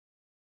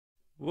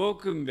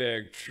Welcome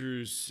back,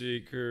 Truth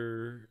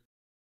Seeker.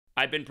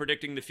 I've been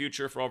predicting the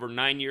future for over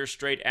 9 years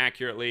straight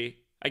accurately.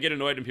 I get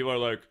annoyed when people are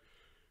like,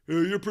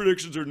 your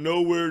predictions are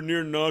nowhere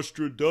near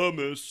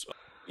Nostradamus.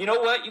 You know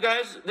what, you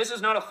guys? This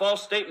is not a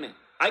false statement.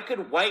 I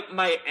could wipe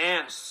my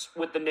ass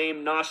with the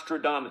name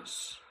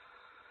Nostradamus.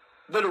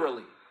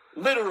 Literally.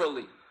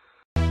 Literally.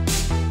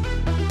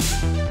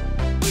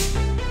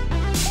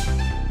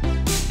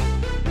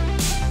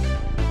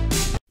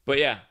 But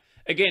yeah,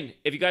 again,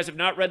 if you guys have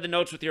not read the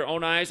notes with your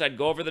own eyes, I'd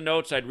go over the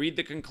notes, I'd read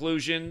the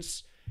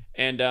conclusions,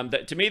 and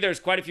to me, there's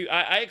quite a few.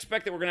 I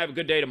expect that we're going to have a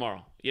good day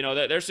tomorrow. You know,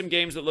 there's some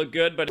games that look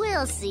good, but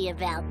we'll see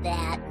about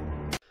that.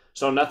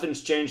 So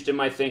nothing's changed in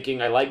my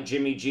thinking. I like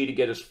Jimmy G to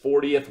get his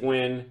 40th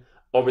win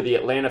over the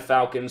Atlanta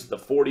Falcons, the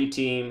 40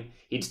 team.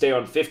 He'd stay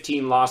on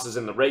 15 losses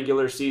in the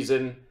regular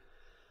season.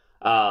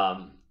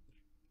 I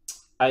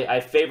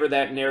favor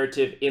that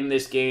narrative in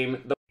this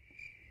game.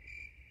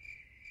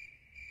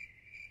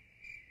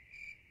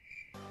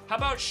 How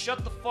about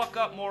shut the fuck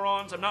up,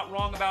 morons? I'm not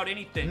wrong about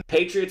anything.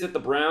 Patriots at the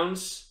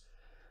Browns.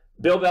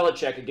 Bill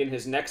Belichick, again,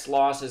 his next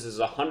loss is his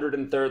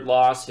 103rd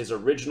loss. His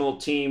original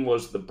team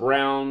was the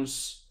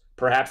Browns.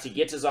 Perhaps he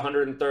gets his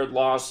 103rd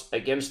loss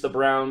against the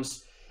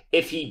Browns.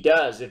 If he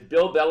does, if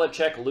Bill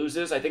Belichick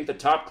loses, I think the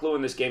top clue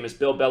in this game is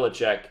Bill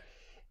Belichick.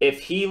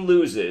 If he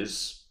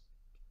loses,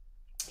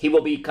 he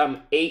will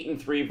become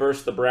 8-3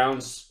 versus the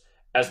Browns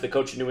as the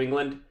coach of New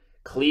England.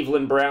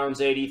 Cleveland Browns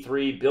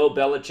 83, Bill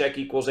Belichick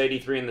equals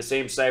 83 in the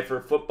same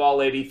cipher,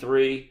 football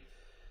 83.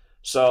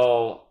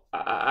 So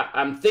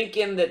I'm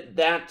thinking that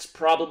that's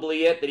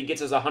probably it, that he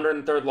gets his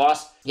 103rd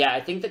loss. Yeah,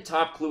 I think the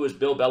top clue is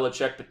Bill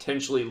Belichick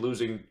potentially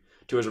losing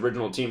to his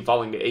original team,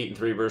 falling to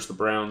 8-3 versus the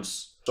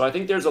Browns. So I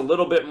think there's a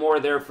little bit more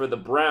there for the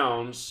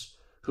Browns,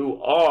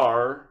 who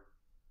are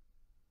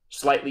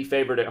slightly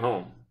favored at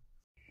home.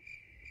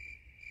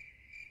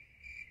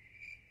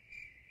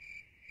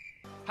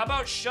 How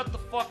about shut the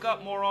fuck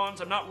up, morons?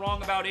 I'm not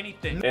wrong about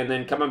anything. And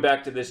then coming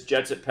back to this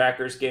Jets at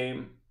Packers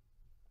game,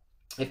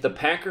 if the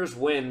Packers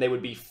win, they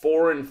would be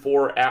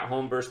 4-4 at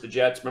home versus the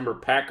Jets. Remember,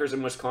 Packers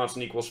in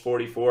Wisconsin equals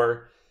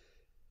 44.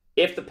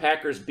 If the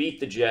Packers beat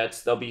the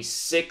Jets, they'll be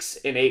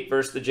 6-8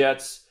 versus the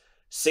Jets.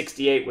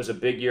 68 was a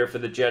big year for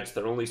the Jets,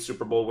 their only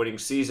Super Bowl winning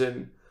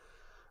season.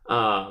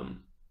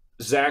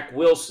 Zach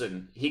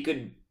Wilson, he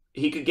could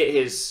get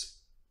his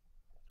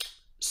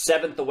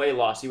 7th away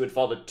loss. He would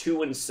fall to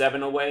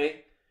 2-7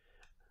 away.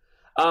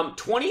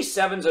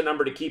 27 is a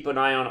number to keep an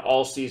eye on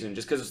all season,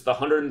 just because it's the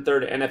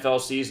 103rd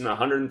NFL season.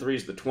 103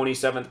 is the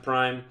 27th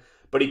prime,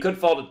 but he could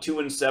fall to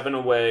 2-7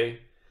 away.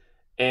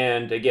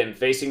 And again,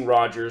 facing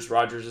Rodgers.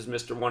 Rodgers is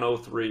Mr.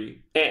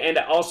 103. And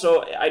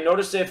also, I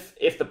noticed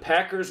if the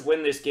Packers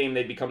win this game,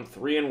 they become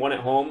 3-1 at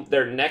home.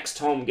 Their next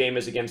home game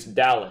is against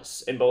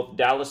Dallas, and both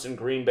Dallas and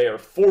Green Bay are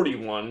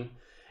 41.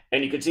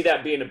 And you could see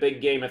that being a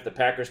big game if the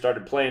Packers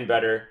started playing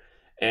better.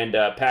 And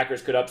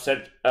Packers could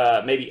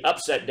maybe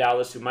upset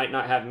Dallas, who might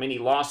not have many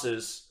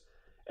losses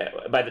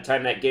by the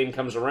time that game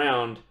comes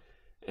around.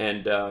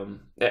 And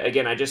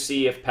again, I just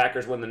see if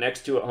Packers win the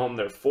next two at home,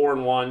 they're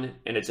 4-1,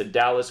 and it's a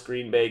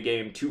Dallas-Green Bay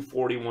game,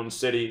 241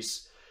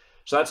 cities.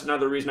 So that's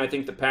another reason I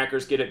think the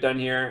Packers get it done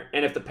here.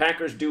 And if the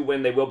Packers do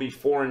win, they will be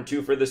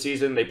 4-2 for the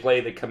season. They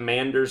play the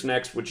Commanders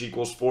next, which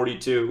equals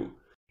 42.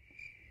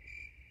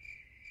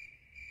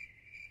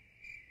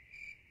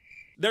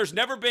 There's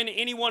never been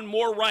anyone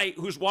more right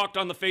who's walked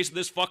on the face of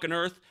this fucking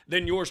earth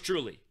than yours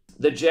truly.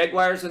 The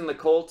Jaguars and the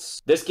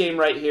Colts, this game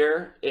right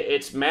here,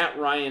 it's Matt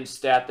Ryan's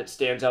stat that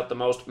stands out the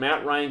most.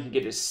 Matt Ryan can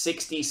get his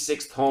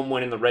 66th home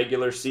win in the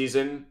regular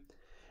season,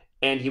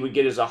 and he would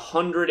get his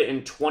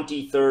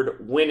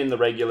 123rd win in the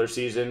regular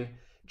season.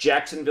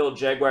 Jacksonville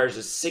Jaguars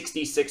is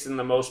 66th in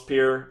the most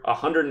pure,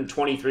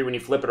 123 when you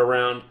flip it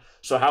around.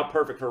 So how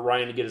perfect for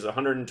Ryan to get his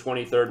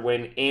 123rd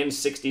win and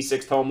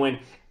 66th home win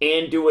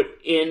and do it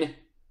in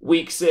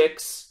Week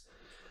 6.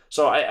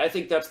 So I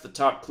think that's the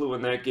top clue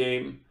in that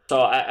game.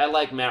 So I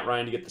like Matt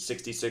Ryan to get the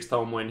 66th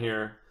home win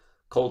here.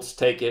 Colts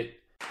take it.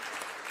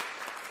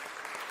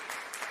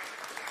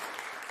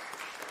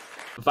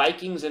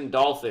 Vikings and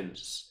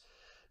Dolphins.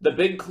 The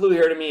big clue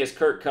here to me is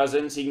Kirk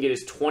Cousins. He can get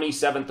his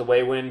 27th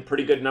away win.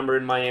 Pretty good number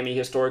in Miami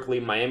historically.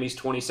 Miami's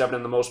 27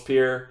 in the most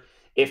pure.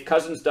 If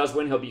Cousins does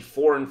win, he'll be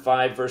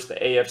 4-5 versus the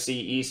AFC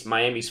East.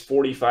 Miami's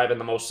 45 in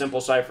the most simple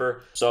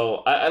cipher. So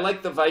I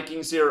like the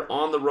Vikings here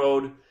on the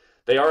road.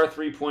 They are a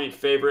 3-point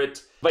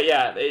favorite. But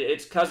yeah,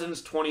 it's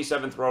Cousins'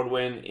 27th road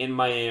win in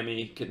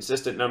Miami.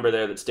 Consistent number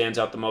there that stands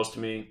out the most to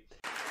me.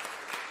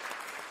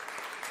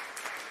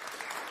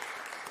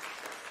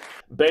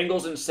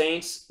 Bengals and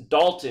Saints.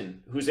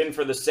 Dalton, who's in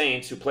for the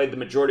Saints, who played the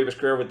majority of his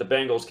career with the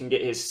Bengals, can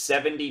get his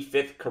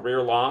 75th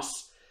career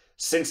loss.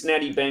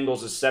 Cincinnati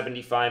Bengals is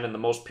 75 in the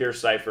most pure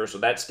cipher, so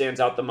that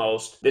stands out the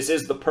most. This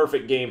is the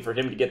perfect game for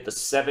him to get the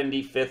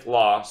 75th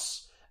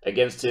loss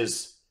against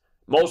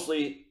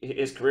mostly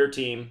his career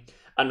team.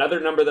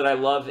 Another number that I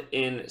love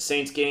in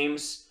Saints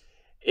games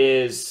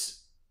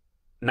is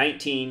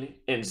 19,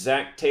 and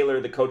Zach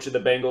Taylor, the coach of the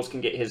Bengals, can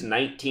get his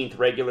 19th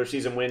regular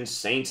season win.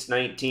 Saints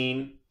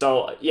 19.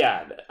 So,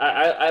 yeah,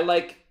 I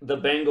like the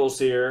Bengals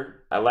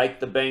here. I like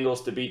the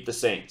Bengals to beat the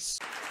Saints.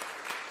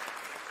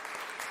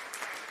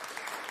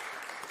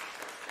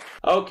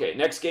 Okay,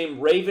 next game,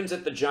 Ravens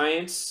at the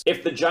Giants.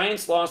 If the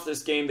Giants lost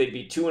this game, they'd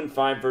be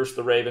 2-5 versus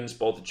the Ravens.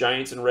 Both the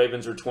Giants and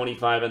Ravens are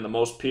 25 and the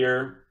most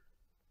pure.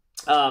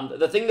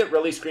 The thing that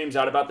really screams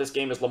out about this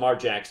game is Lamar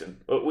Jackson.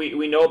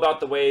 We know about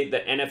the way the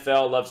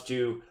NFL loves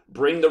to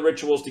bring the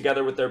rituals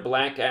together with their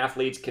black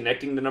athletes,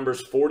 connecting the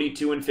numbers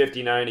 42 and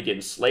 59.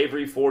 Again,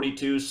 slavery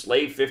 42,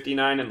 slave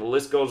 59, and the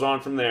list goes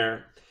on from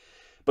there.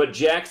 But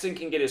Jackson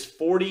can get his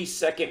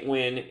 42nd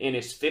win in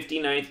his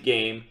 59th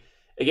game.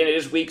 Again, it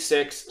is week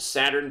 6.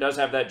 Saturn does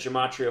have that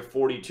gematria of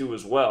 42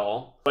 as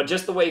well. But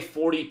just the way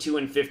 42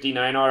 and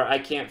 59 are, I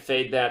can't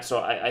fade that. So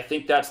I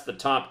think that's the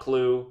top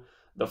clue,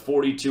 the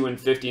 42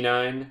 and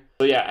 59.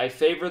 So yeah, I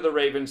favor the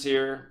Ravens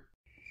here.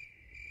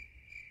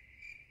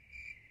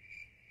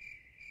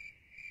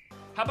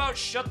 How about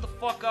shut the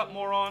fuck up,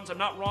 morons? I'm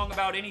not wrong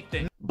about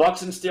anything.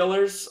 Bucks and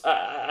Steelers,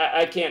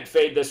 I can't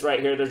fade this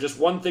right here. There's just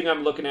one thing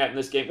I'm looking at in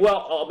this game.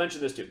 Well, I'll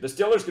mention this too. The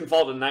Steelers can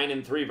fall to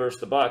 9-3 versus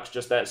the Bucks,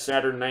 just that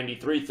Saturn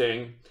 93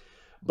 thing.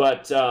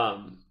 But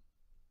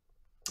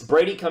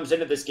Brady comes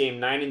into this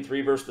game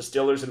 9-3 versus the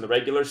Steelers in the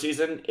regular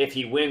season. If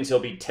he wins, he'll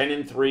be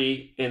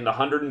 10-3 in the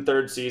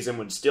 103rd season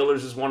when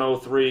Steelers is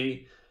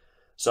 103.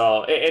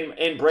 So,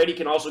 and Brady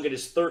can also get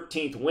his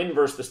 13th win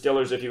versus the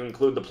Steelers if you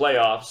include the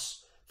playoffs.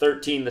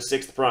 13, the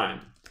 6th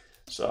prime.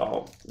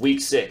 So,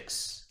 week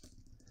 6.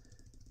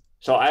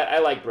 So, I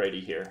like Brady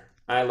here.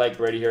 I like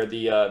Brady here.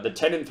 The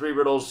 10-3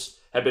 riddles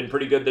have been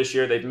pretty good this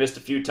year. They've missed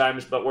a few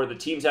times, but where the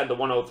teams had the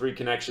 103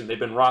 connection, they've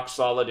been rock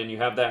solid, and you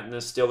have that in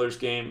this Steelers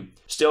game.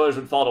 Steelers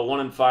would fall to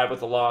 1-5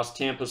 with a loss.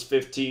 Tampa's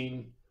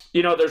 15.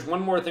 You know, there's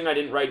one more thing I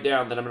didn't write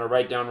down that I'm going to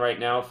write down right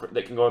now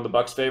that can go in the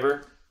Bucks'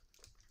 favor.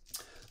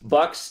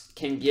 Bucks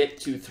can get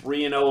to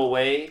 3-0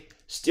 away.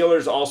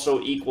 Steelers also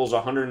equals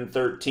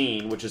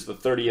 113, which is the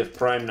 30th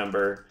prime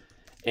number,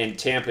 and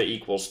Tampa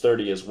equals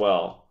 30 as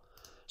well.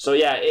 So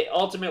yeah,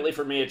 ultimately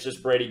for me, it's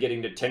just Brady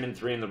getting to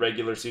 10-3 in the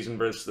regular season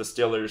versus the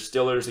Steelers.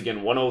 Steelers,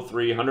 again,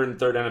 103, 103rd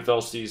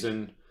NFL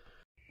season.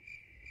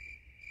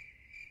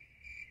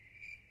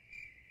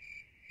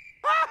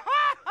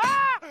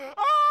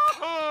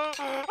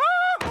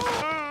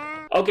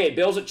 Okay,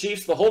 Bills at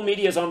Chiefs. The whole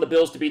media is on the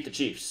Bills to beat the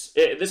Chiefs.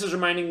 This is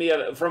reminding me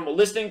of, from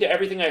listening to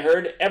everything I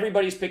heard,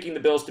 everybody's picking the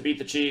Bills to beat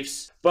the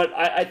Chiefs. But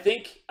I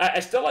think, I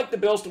still like the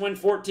Bills to win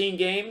 14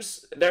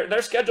 games.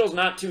 Their schedule's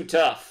not too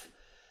tough.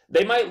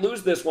 They might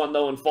lose this one,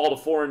 though, and fall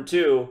to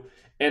 4-2.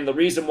 And the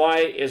reason why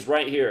is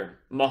right here.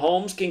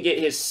 Mahomes can get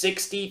his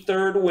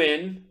 63rd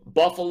win.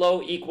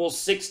 Buffalo equals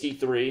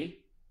 63.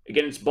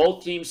 Again, it's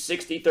both teams'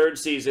 63rd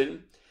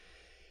season.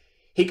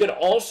 He could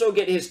also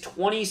get his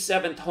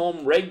 27th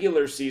home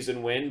regular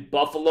season win.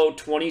 Buffalo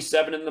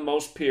 27 in the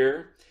most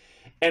pure.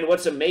 And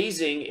what's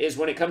amazing is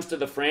when it comes to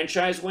the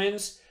franchise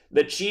wins,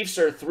 the Chiefs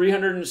are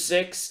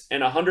 306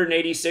 and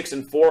 186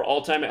 and 4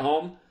 all-time at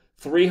home.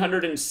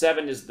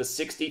 307 is the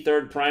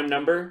 63rd prime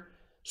number.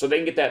 So they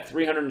can get that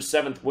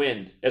 307th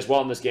win as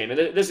well in this game.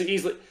 And this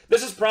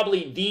is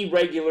probably the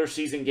regular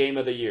season game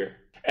of the year.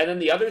 And then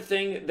the other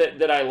thing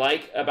that I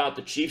like about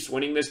the Chiefs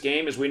winning this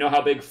game is we know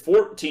how big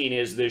 14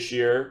 is this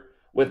year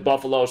with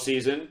Buffalo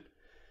season.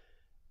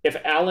 If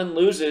Allen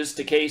loses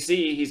to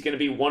KC, he's going to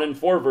be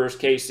 1-4 versus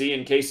KC,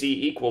 and KC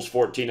equals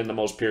 14 in the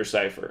most pure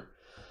cipher.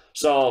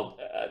 So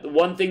the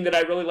one thing that I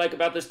really like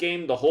about this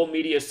game, the whole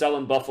media is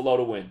selling Buffalo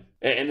to win.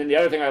 And then the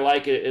other thing I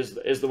like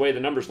is the way the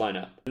numbers line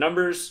up. The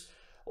numbers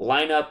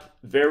line up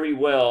very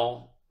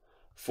well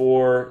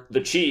for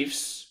the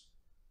Chiefs,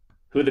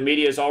 who the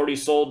media is already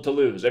sold to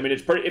lose. I mean,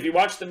 it's pretty. If you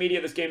watch the media,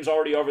 this game's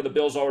already over. The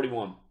Bills already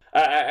won.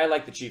 I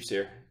like the Chiefs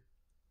here.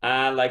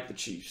 I like the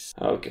Chiefs.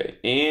 Okay,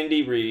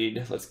 Andy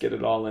Reid. Let's get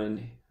it all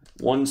in.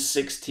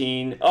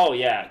 116. Oh,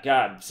 yeah,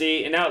 God.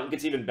 See, and now it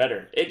gets even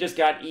better. It just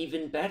got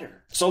even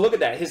better. So look at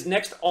that. His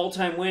next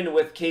all-time win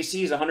with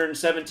KC is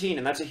 117,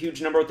 and that's a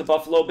huge number with the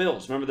Buffalo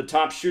Bills. Remember, the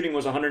top shooting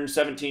was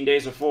 117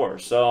 days before.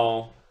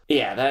 So,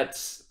 yeah,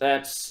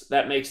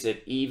 that makes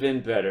it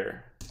even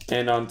better.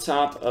 And on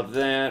top of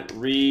that,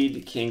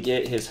 Reid can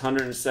get his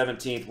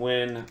 117th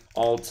win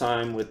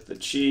all-time with the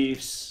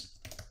Chiefs.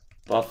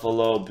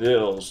 Buffalo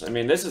Bills. I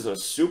mean, this is a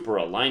super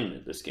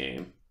alignment, this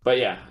game. But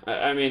yeah,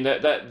 I mean,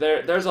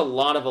 there's a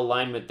lot of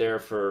alignment there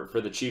for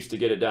the Chiefs to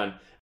get it done.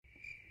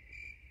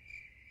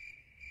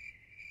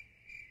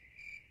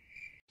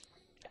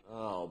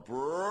 Oh,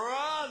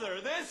 brother,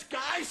 this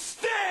guy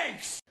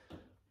stinks!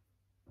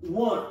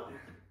 1,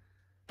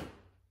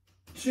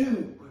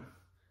 2,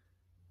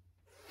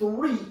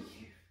 3,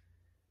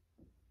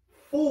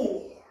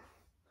 4,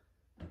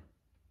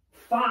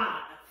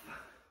 5,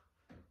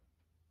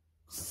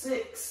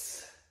 6.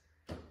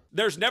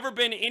 There's never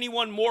been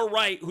anyone more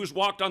right who's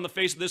walked on the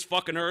face of this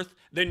fucking earth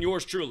than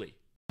yours truly.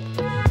 I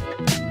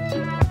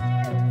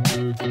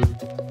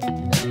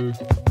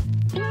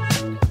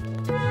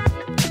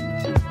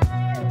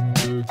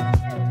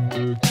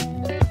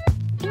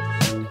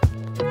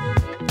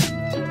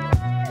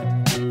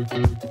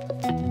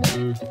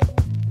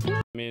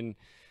mean,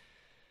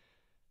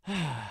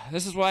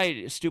 This is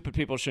why stupid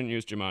people shouldn't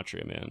use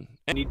gematria, man.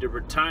 You need to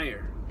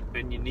retire,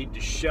 and you need to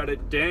shut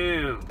it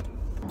down.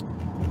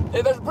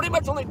 There's pretty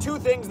much only two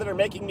things that are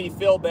making me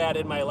feel bad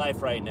in my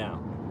life right now.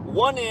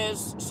 One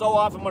is, so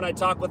often when I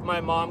talk with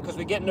my mom, because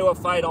we get into a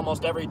fight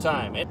almost every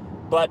time.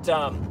 But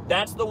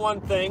that's the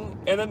one thing.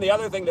 And then the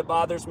other thing that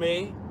bothers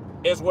me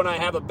is when I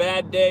have a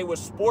bad day with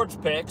sports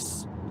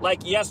picks,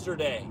 like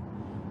yesterday.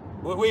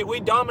 We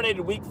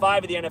dominated week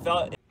 5 of the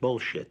NFL.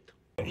 Bullshit.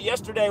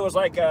 Yesterday was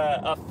like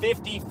a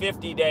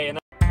 50-50 day. And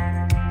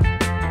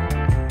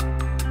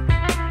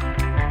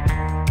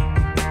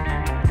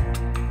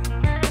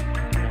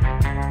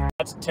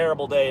that's a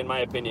terrible day in my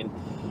opinion.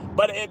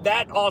 But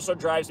that also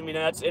drives me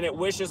nuts, and it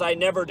wishes I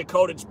never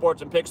decoded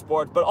sports and picked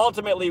sports, but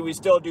ultimately we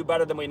still do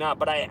better than we not.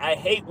 But I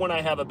hate when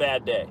I have a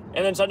bad day.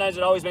 And then sometimes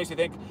it always makes me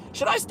think,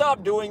 should I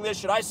stop doing this?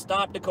 Should I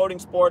stop decoding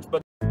sports?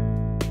 But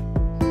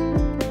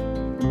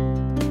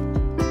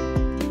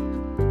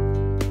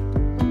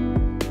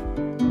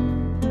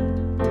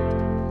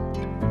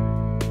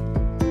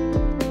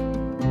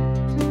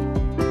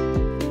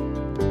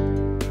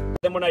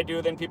then when I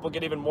do, then people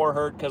get even more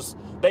hurt because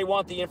they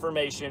want the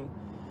information.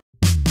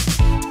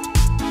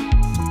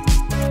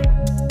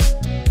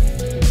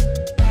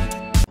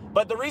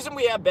 But the reason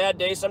we have bad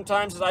days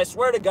sometimes is, I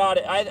swear to God,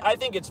 I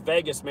think it's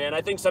Vegas, man.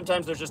 I think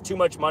sometimes there's just too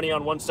much money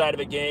on one side of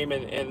a game,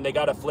 and they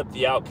got to flip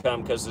the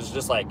outcome because it's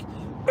just like,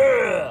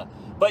 ugh.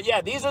 But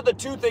yeah, these are the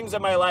two things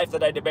in my life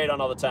that I debate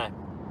on all the time.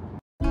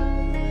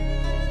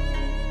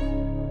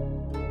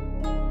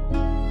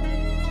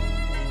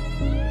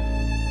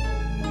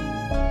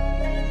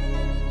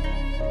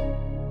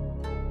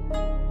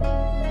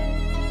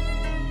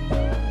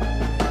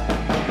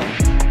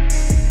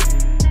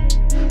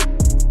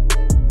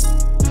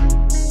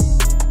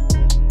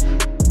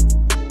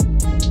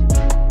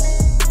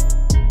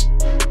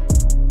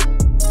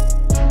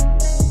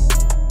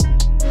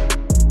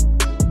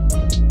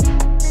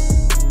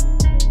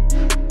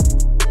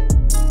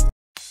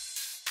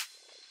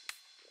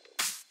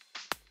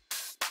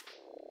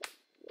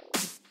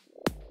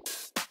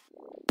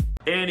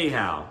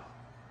 Anyhow,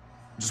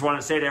 just want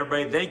to say to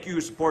everybody, thank you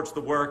who supports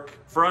the work.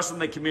 For us in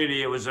the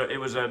community, it was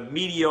a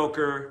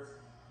mediocre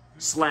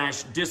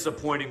 /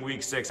 disappointing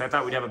week 6. I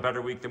thought we'd have a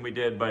better week than we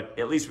did, but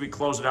at least we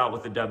closed it out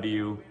with a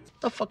W.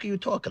 The fuck are you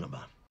talking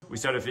about? We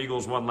said if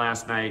Eagles won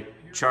last night,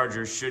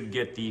 Chargers should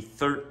get the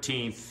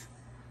 13th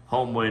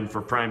home win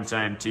for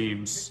primetime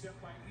teams.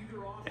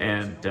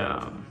 And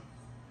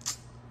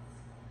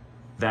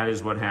that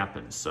is what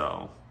happened,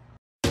 so...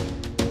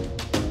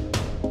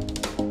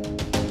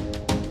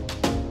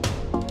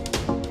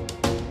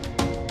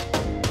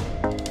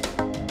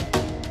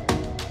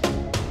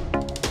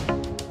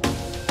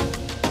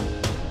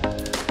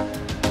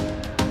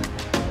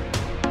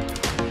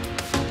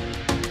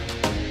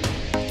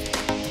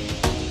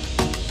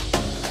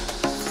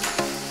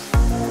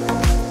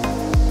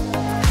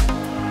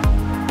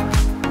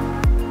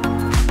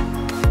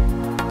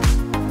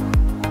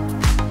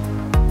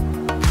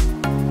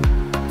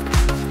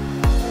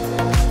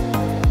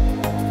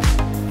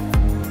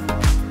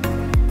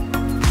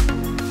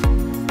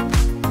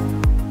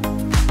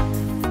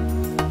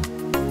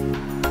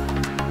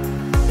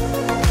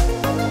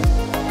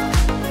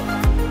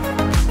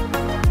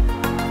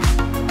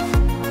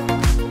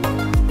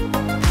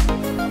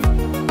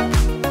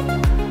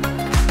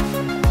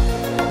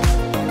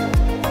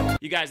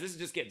 Guys, this is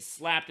just getting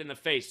slapped in the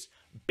face.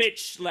 Bitch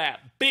slap,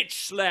 bitch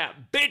slap,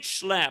 bitch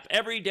slap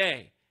every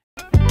day.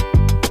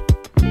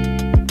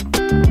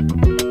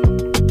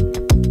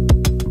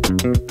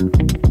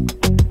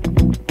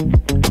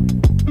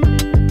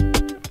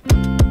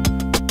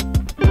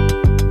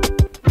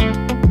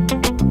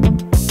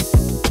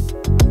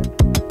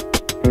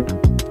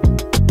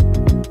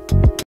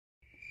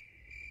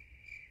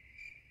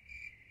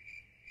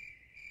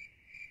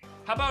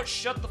 How about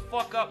shut the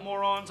fuck up,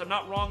 morons? I'm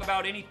not wrong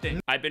about anything.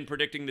 I've been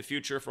predicting the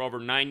future for over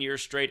 9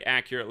 years straight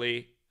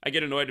accurately. I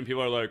get annoyed when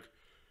people are like,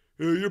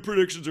 hey, your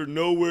predictions are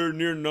nowhere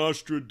near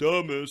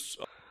Nostradamus.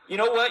 You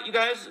know what, you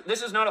guys?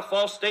 This is not a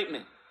false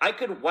statement. I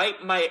could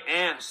wipe my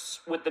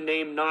ass with the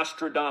name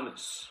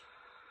Nostradamus.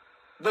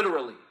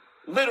 Literally.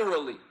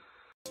 Literally.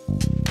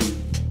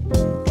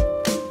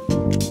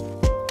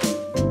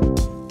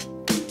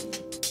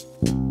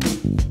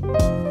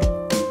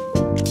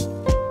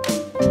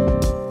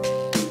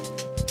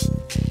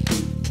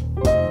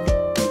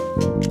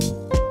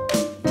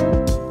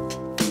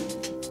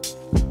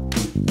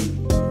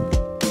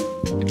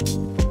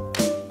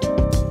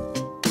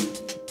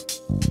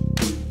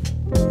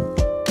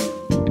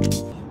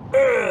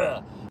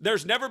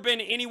 There's never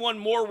been anyone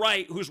more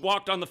right who's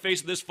walked on the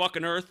face of this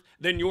fucking earth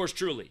than yours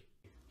truly.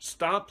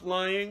 Stop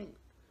lying.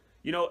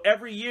 You know,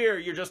 every year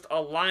you're just a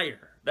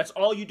liar. That's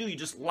all you do. You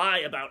just lie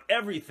about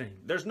everything.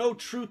 There's no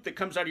truth that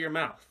comes out of your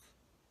mouth.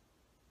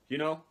 You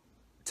know?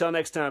 Till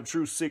next time,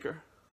 truth seeker.